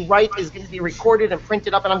everything you write is going to be recorded and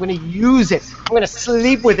printed up, and I'm going to use it. I'm going to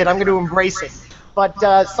sleep with it. I'm going to embrace it.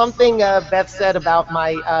 But something Beth said about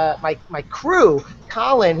my crew,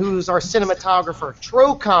 Colin, who's our cinematographer,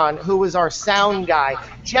 Trocon, who is our sound guy,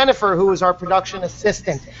 Jennifer, who is our production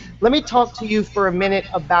assistant. Let me talk to you for a minute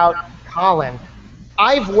about Colin.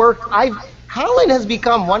 Colin has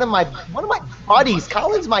become one of my buddies.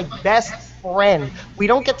 Colin's my best friend. We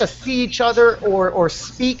don't get to see each other or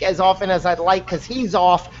speak as often as I'd like because he's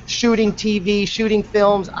off shooting TV, shooting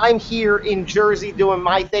films. I'm here in Jersey doing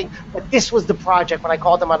my thing. But this was the project when I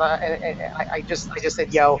called him on. I just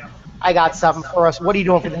said, "Yo, I got something for us. What are you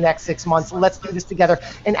doing for the next 6 months? Let's do this together."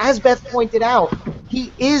 And as Beth pointed out,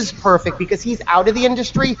 he is perfect because he's out of the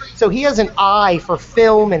industry, so he has an eye for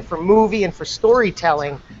film and for movie and for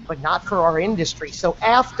storytelling, but not for our industry. So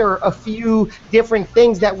after a few different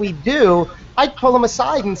things that we do, I'd pull him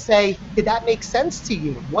aside and say, did that make sense to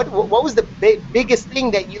you? What was the biggest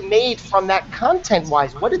thing that you made from that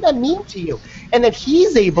content-wise? What did that mean to you? And that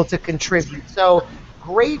he's able to contribute. So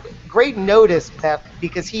great notice, Beth,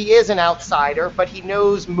 because he is an outsider, but he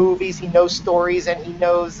knows movies, he knows stories, and he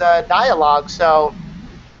knows dialogue. So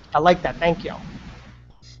I like that. Thank you.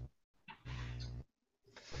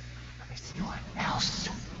 Let me see what else.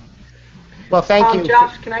 Well, thank you.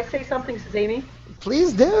 Josh, can I say something, says Amy?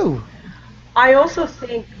 Please do. I also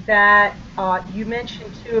think that you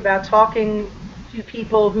mentioned, too, about talking to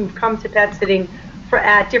people who've come to pet sitting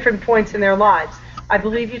at different points in their lives. I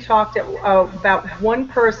believe you talked about one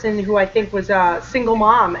person who I think was a single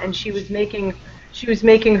mom, and she was making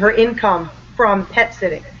her income from pet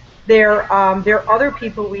sitting. There are other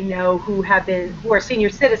people we know who are senior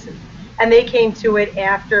citizens, and they came to it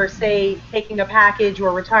after, say, taking a package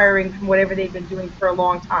or retiring from whatever they've been doing for a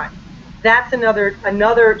long time. That's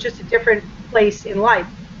another just a different place in life.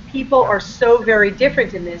 People are so very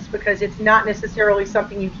different in this because it's not necessarily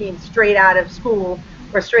something you came straight out of school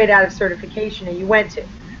or straight out of certification and you went to.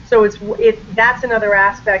 So that's another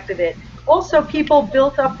aspect of it. Also, people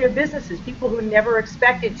built up their businesses, people who never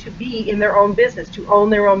expected to be in their own business, to own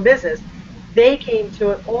their own business. they came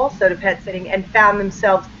to it also, to pet sitting, and found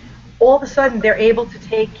themselves, all of a sudden they're able to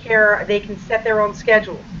take care, they can set their own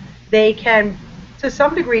schedules. They can, to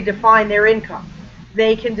some degree, define their income.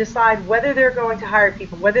 They can decide whether they're going to hire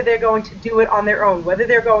people, whether they're going to do it on their own, whether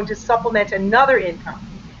they're going to supplement another income.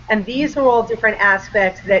 And these are all different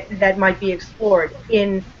aspects that might be explored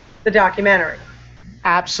in the documentary.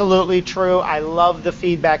 Absolutely true. I love the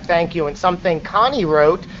feedback. Thank you. And something Connie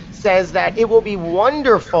wrote says that it will be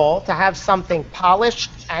wonderful to have something polished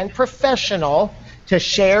and professional to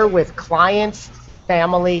share with clients,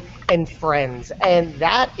 family, and friends. And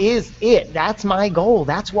that is it. That's my goal.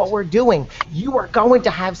 That's what we're doing. You are going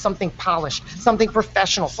to have something polished, something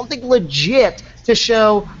professional, something legit to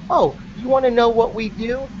show, oh, you want to know what we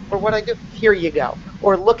do or what I do? Here you go.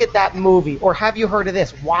 Or look at that movie. Or have you heard of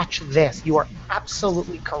this? Watch this. You are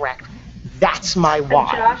absolutely correct. That's my why.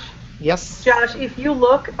 And Josh? Yes? Josh, if you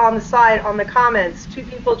look on the side, on the comments, two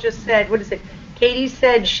people just said, what is it? Katie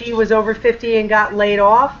said she was over 50 and got laid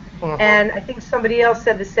off. And I think somebody else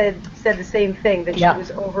said the same thing, that she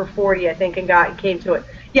was over 40, I think, and came to it.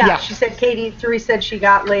 Yeah, she said, Katie 3 said she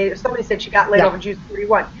got laid, somebody said she got laid off when she was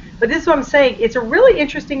 41. But this is what I'm saying, it's a really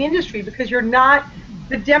interesting industry because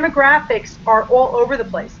the demographics are all over the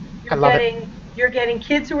place. You're getting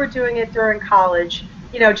kids who are doing it during college,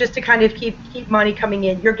 just to kind of keep money coming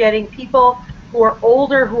in. You're getting people who are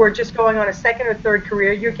older who are just going on a second or third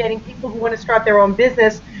career. You're getting people who want to start their own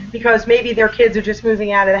business because maybe their kids are just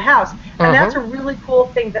moving out of the house. And that's a really cool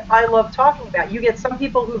thing that I love talking about. You get some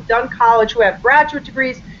people who've done college, who have graduate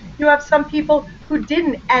degrees. You have some people who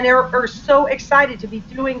didn't and are so excited to be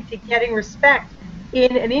getting respect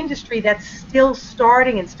in an industry that's still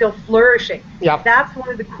starting and still flourishing. That's one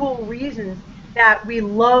of the cool reasons that we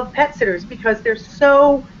love pet sitters, because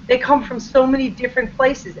they come from so many different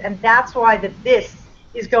places, and that's why this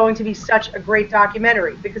is going to be such a great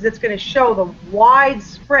documentary, because it's going to show the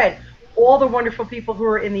widespread, all the wonderful people who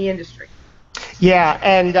are in the industry. Yeah,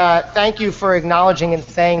 and thank you for acknowledging and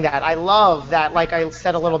saying that. I love that, like I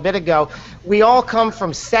said a little bit ago, we all come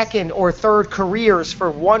from second or third careers for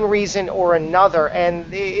one reason or another,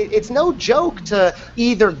 and it's no joke to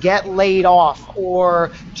either get laid off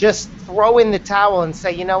or just throw in the towel and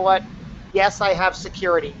say, you know what, yes, I have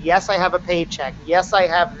security, yes, I have a paycheck, yes, I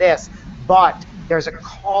have this, but there's a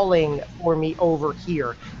calling for me over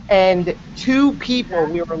here. And two people,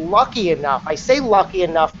 we were lucky enough, I say lucky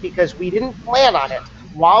enough because we didn't plan on it.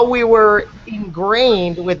 While we were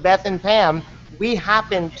ingrained with Beth and Pam, we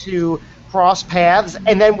happened to cross paths,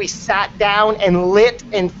 and then we sat down and lit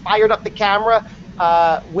and fired up the camera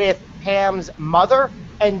with Pam's mother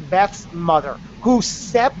and Beth's mother, who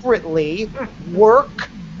separately worked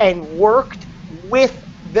with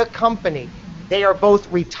the company. They are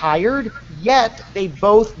both retired, yet they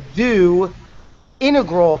both do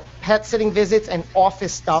integral pet sitting visits and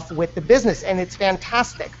office stuff with the business, and it's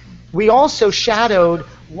fantastic. We also shadowed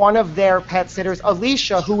one of their pet sitters,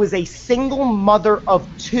 Alicia, who is a single mother of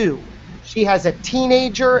 2. She has a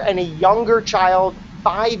teenager and a younger child,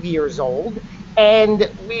 5 years old, and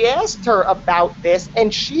we asked her about this,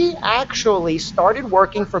 and she actually started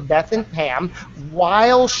working for Beth and Pam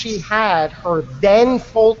while she had her then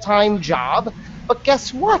full-time job. But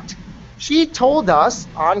guess what? She told us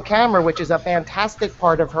on camera, which is a fantastic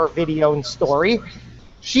part of her video and story,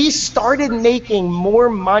 she started making more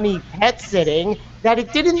money pet sitting, that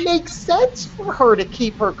it didn't make sense for her to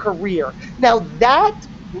keep her career. Now that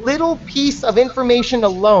little piece of information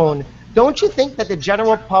alone, don't you think that the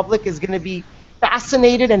general public is going to be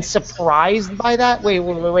fascinated and surprised by that? Wait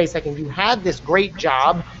a second. You had this great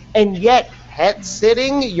job, and yet pet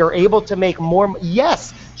sitting, you're able to make more.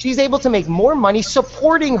 Yes, she's able to make more money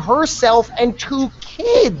supporting herself and 2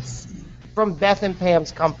 kids from Beth and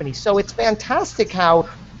Pam's company. So it's fantastic how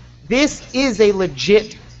this is a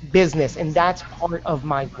legit business, and that's part of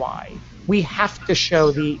my why. We have to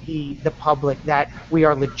show the public that we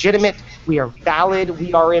are legitimate, we are valid,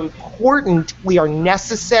 we are important, we are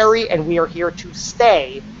necessary, and we are here to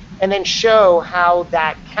stay, and then show how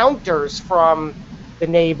that counters from the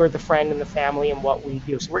neighbor, the friend, and the family, and what we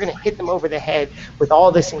do. So we're going to hit them over the head with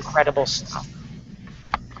all this incredible stuff.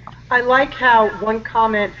 I like how one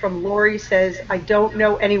comment from Lori says, I don't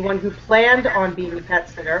know anyone who planned on being a pet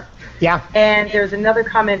sitter. Yeah. And there's another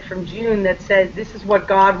comment from June that says, this is what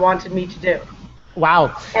God wanted me to do.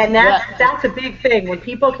 Wow. And that's a big thing. When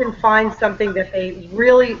people can find something that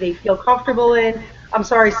they feel comfortable in. I'm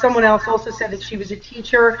sorry, someone else also said that she was a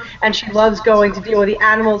teacher and she loves going to deal with the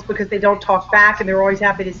animals because they don't talk back and they're always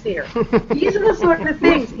happy to see her. These are the sort of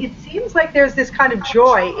things. It seems like there's this kind of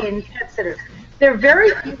joy in pet sitters. There are very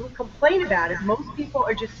few who complain about it. Most people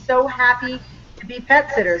are just so happy to be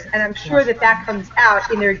pet sitters, and I'm sure that that comes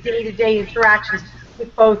out in their day-to-day interactions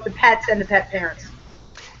with both the pets and the pet parents.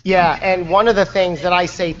 Yeah, and one of the things that I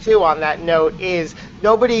say too on that note is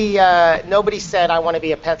nobody said I want to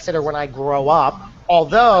be a pet sitter when I grow up.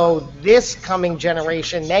 Although this coming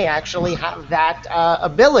generation may actually have that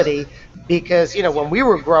ability, because when we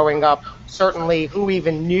were growing up, certainly who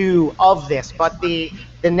even knew of this? But the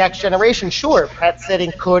next generation, sure, pet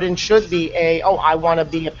sitting could and should be I want to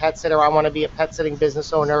be a pet sitter, I want to be a pet sitting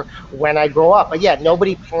business owner when I grow up. But yeah,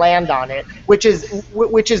 nobody planned on it, which is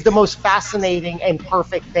the most fascinating and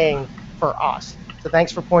perfect thing for us. So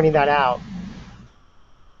thanks for pointing that out.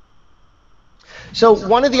 So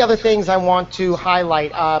one of the other things I want to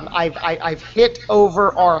highlight, I've hit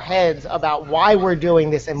over our heads about why we're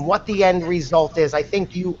doing this and what the end result is. I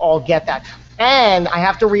think you all get that. And I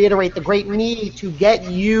have to reiterate the great need to get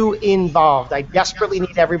you involved. I desperately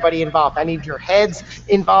need everybody involved. I need your heads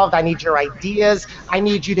involved. I need your ideas. I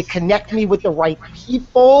need you to connect me with the right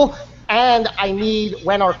people. And I need,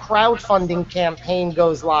 when our crowdfunding campaign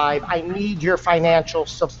goes live, I need your financial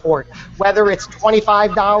support. Whether it's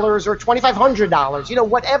 $25 or $2,500,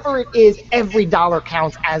 whatever it is, every dollar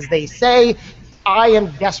counts, as they say. I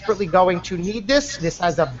am desperately going to need this. This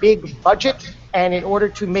has a big budget. And in order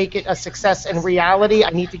to make it a success and reality, I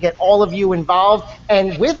need to get all of you involved.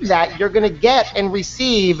 And with that, you're going to get and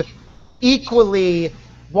receive equally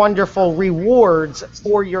wonderful rewards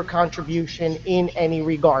for your contribution in any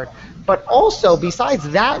regard. But also, besides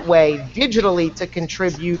that way, digitally to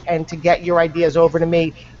contribute and to get your ideas over to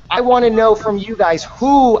me, I want to know from you guys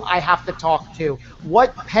who I have to talk to,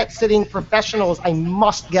 what pet sitting professionals I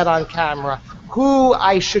must get on camera, who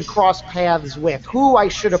I should cross paths with, who I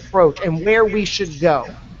should approach, and where we should go.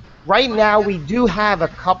 Right now, we do have a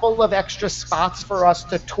couple of extra spots for us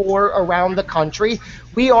to tour around the country.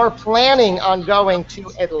 We are planning on going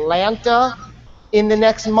to Atlanta in the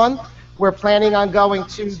next month. We're planning on going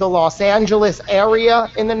to the Los Angeles area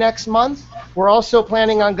in the next month. We're also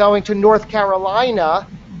planning on going to North Carolina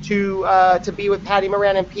to be with Patty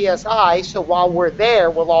Moran and PSI. So while we're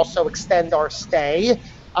there, we'll also extend our stay.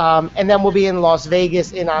 And then we'll be in Las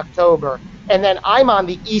Vegas in October. And then I'm on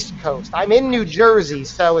the East Coast. I'm in New Jersey.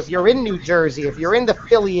 So if you're in New Jersey, if you're in the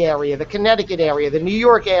Philly area, the Connecticut area, the New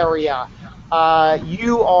York area,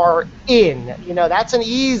 you are in. That's an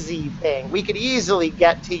easy thing. We could easily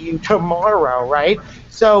get to you tomorrow, right?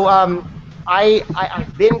 So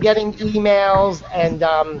I've been getting emails,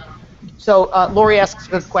 and so Lori asks a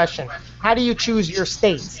good question. How do you choose your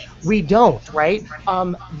states? We don't, right?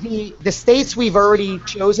 The states we've already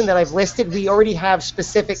chosen that I've listed, we already have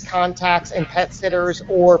specific contacts and pet sitters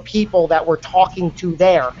or people that we're talking to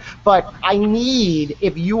there. But I need,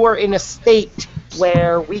 if you are in a state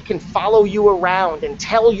where we can follow you around and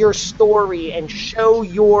tell your story and show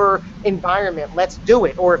your environment, let's do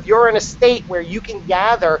it. Or if you're in a state where you can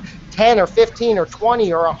gather 10 or 15 or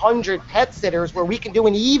 20 or 100 pet sitters where we can do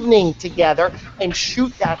an evening together and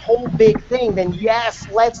shoot that whole big thing, then yes,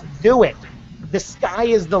 let's do it. The sky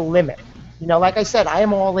is the limit. Like I said, I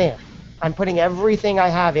am all in. I'm putting everything I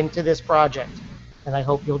have into this project, and I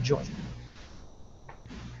hope you'll join.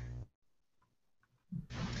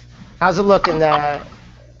 How's it looking,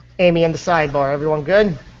 Amy, in the sidebar? Everyone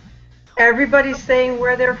good? Everybody's saying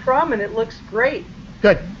where they're from, and it looks great.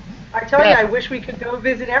 Good. I tell you, I wish we could go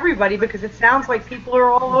visit everybody because it sounds like people are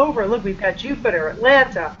all over. Look, we've got Jupiter,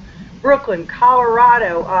 Atlanta, Brooklyn,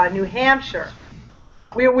 Colorado, New Hampshire.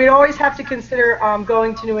 We always have to consider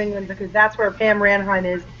going to New England because that's where Pam Ranheim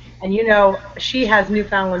is. And she has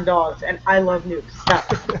Newfoundland dogs, and I love Newts.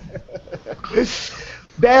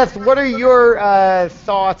 Beth, what are your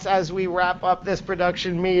thoughts as we wrap up this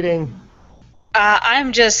production meeting?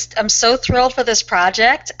 I'm so thrilled for this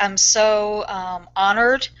project. I'm so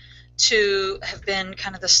honored to have been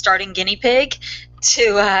kind of the starting guinea pig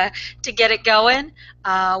to get it going.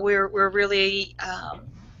 We're really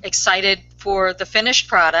excited for the finished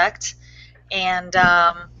product, and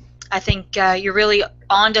I think you're really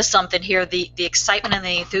onto something here. The excitement and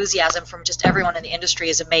the enthusiasm from just everyone in the industry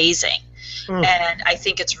is amazing, and I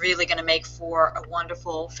think it's really going to make for a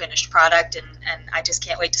wonderful finished product, and I just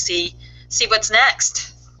can't wait to see what's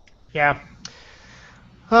next. Yeah.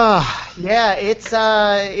 Yeah,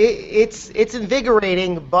 it's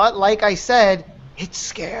invigorating, but like I said, it's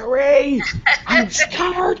scary. I'm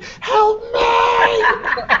scared. Help me!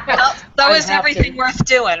 That was everything worth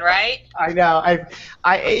doing, right? I know.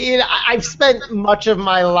 I've spent much of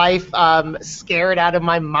my life scared out of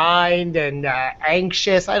my mind and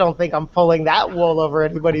anxious. I don't think I'm pulling that wool over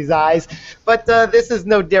anybody's eyes, but this is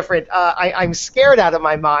no different. I'm scared out of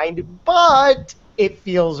my mind, but it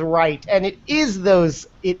feels right. And it is those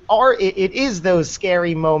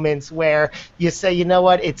scary moments where you say, you know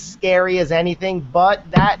what, it's scary as anything, but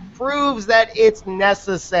that proves that it's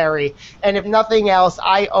necessary. And if nothing else,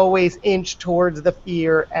 I always inch towards the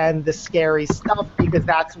fear and the scary stuff because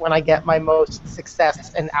that's when I get my most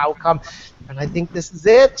success and outcome. And I think this is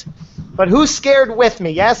it. But who's scared with me?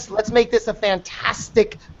 Yes, let's make this a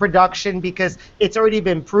fantastic production because it's already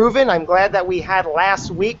been proven. I'm glad that we had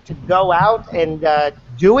last week to go out and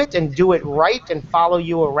do it right and follow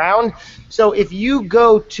you around. So if you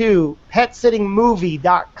go to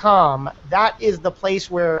PetSittingOlogy.com, that is the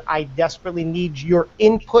place where I desperately need your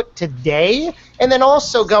input today. And then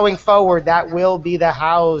also going forward, that will be the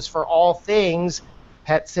house for all things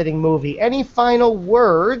Pet Sitting Movie. Any final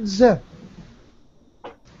words?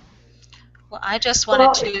 Well, I just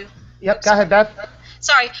wanted to. Yep, go ahead, Beth.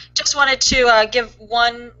 Sorry, just wanted to give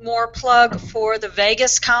one more plug for the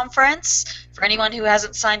Vegas conference. For anyone who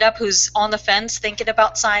hasn't signed up, who's on the fence thinking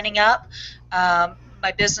about signing up,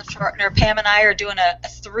 my business partner Pam and I are doing a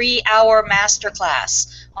 3-hour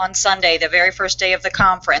masterclass on Sunday, the very first day of the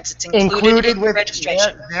conference. It's included in your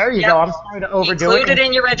registration. Yeah, there you go. I'm sorry to overdo it. Included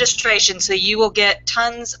in your registration, so you will get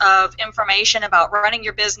tons of information about running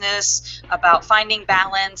your business, about finding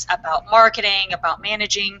balance, about marketing, about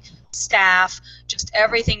managing staff, just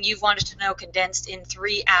everything you've wanted to know condensed in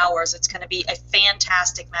 3 hours. It's going to be a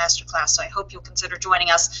fantastic masterclass, so I hope you'll consider joining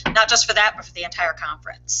us, not just for that, but for the entire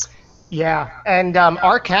conference. Yeah, and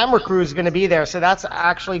our camera crew is going to be there, so that's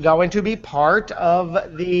actually going to be part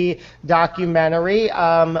of the documentary.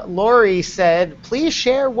 Lori said, please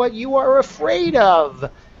share what you are afraid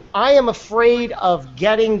of. I am afraid of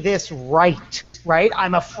getting this right?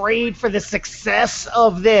 I'm afraid for the success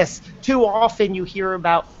of this. Too often you hear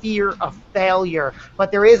about fear of failure,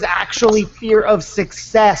 but there is actually fear of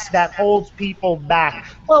success that holds people back.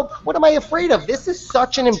 Well, what am I afraid of? This is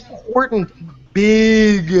such an important,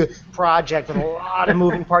 big project with a lot of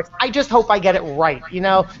moving parts. I just hope I get it right.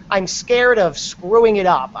 I'm scared of screwing it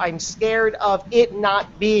up. I'm scared of it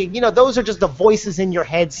not being, those are just the voices in your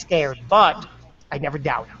head scared, but I never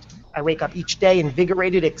doubt it. I wake up each day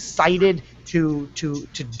invigorated, excited to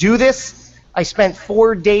do this. I spent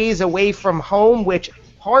 4 days away from home, which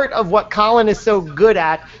part of what Colin is so good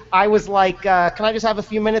at, I was like, can I just have a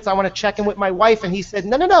few minutes? I want to check in with my wife. And he said,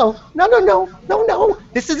 no.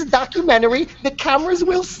 This is a documentary. The cameras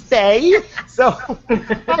will stay. So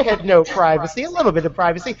I had no privacy, a little bit of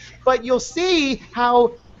privacy. But you'll see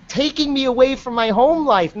how taking me away from my home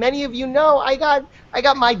life. Many of you know I got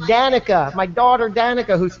my Danica, my daughter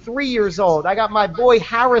Danica, who's 3 years old. I got my boy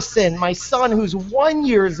Harrison, my son, who's 1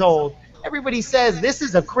 year old. Everybody says this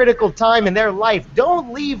is a critical time in their life.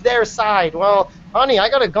 Don't leave their side. Well, honey, I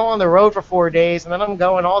got to go on the road for 4 days, and then I'm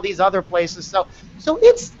going all these other places. So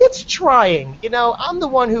it's trying. I'm the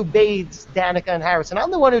one who bathes Danica and Harrison.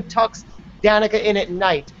 I'm the one who tucks Danica in at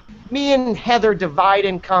night. Me and Heather divide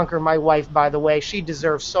and conquer, my wife, by the way. She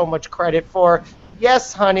deserves so much credit for,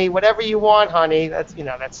 yes, honey, whatever you want, honey. That's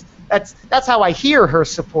how I hear her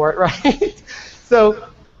support, right? So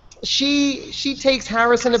she takes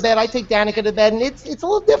Harrison to bed, I take Danica to bed, and it's a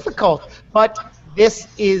little difficult. But this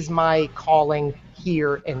is my calling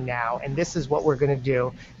here and now, and this is what we're going to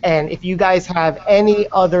do. And if you guys have any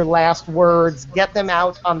other last words, get them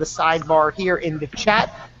out on the sidebar here in the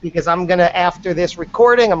chat, because I'm going to, after this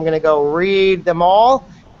recording, I'm going to go read them all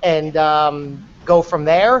and go from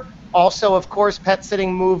there. Also, of course,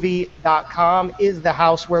 PetSittingMovie.com is the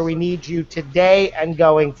house where we need you today and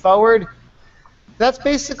going forward. That's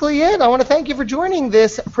basically it. I want to thank you for joining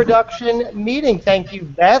this production meeting. Thank you,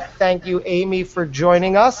 Beth. Thank you, Amy, for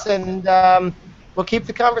joining us, and we'll keep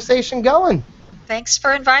the conversation going. Thanks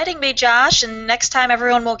for inviting me, Josh, and next time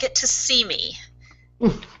everyone will get to see me.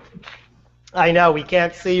 I know, we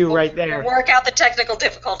can't see you right there. We'll work out the technical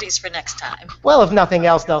difficulties for next time. Well, if nothing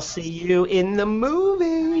else, they'll see you in the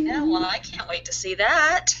movie. I know, well, I can't wait to see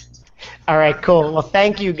that. All right, cool. Well,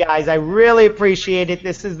 thank you, guys. I really appreciate it.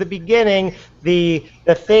 This is the beginning. The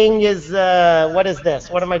thing is, what is this?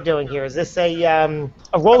 What am I doing here? Is this a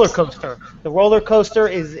roller coaster? The roller coaster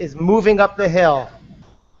is moving up the hill.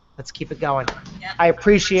 Let's keep it going. Yeah. I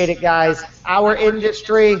appreciate it, guys. Our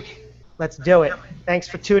industry, let's do it. Thanks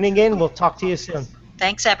for tuning in. We'll talk to you soon.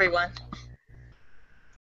 Thanks, everyone.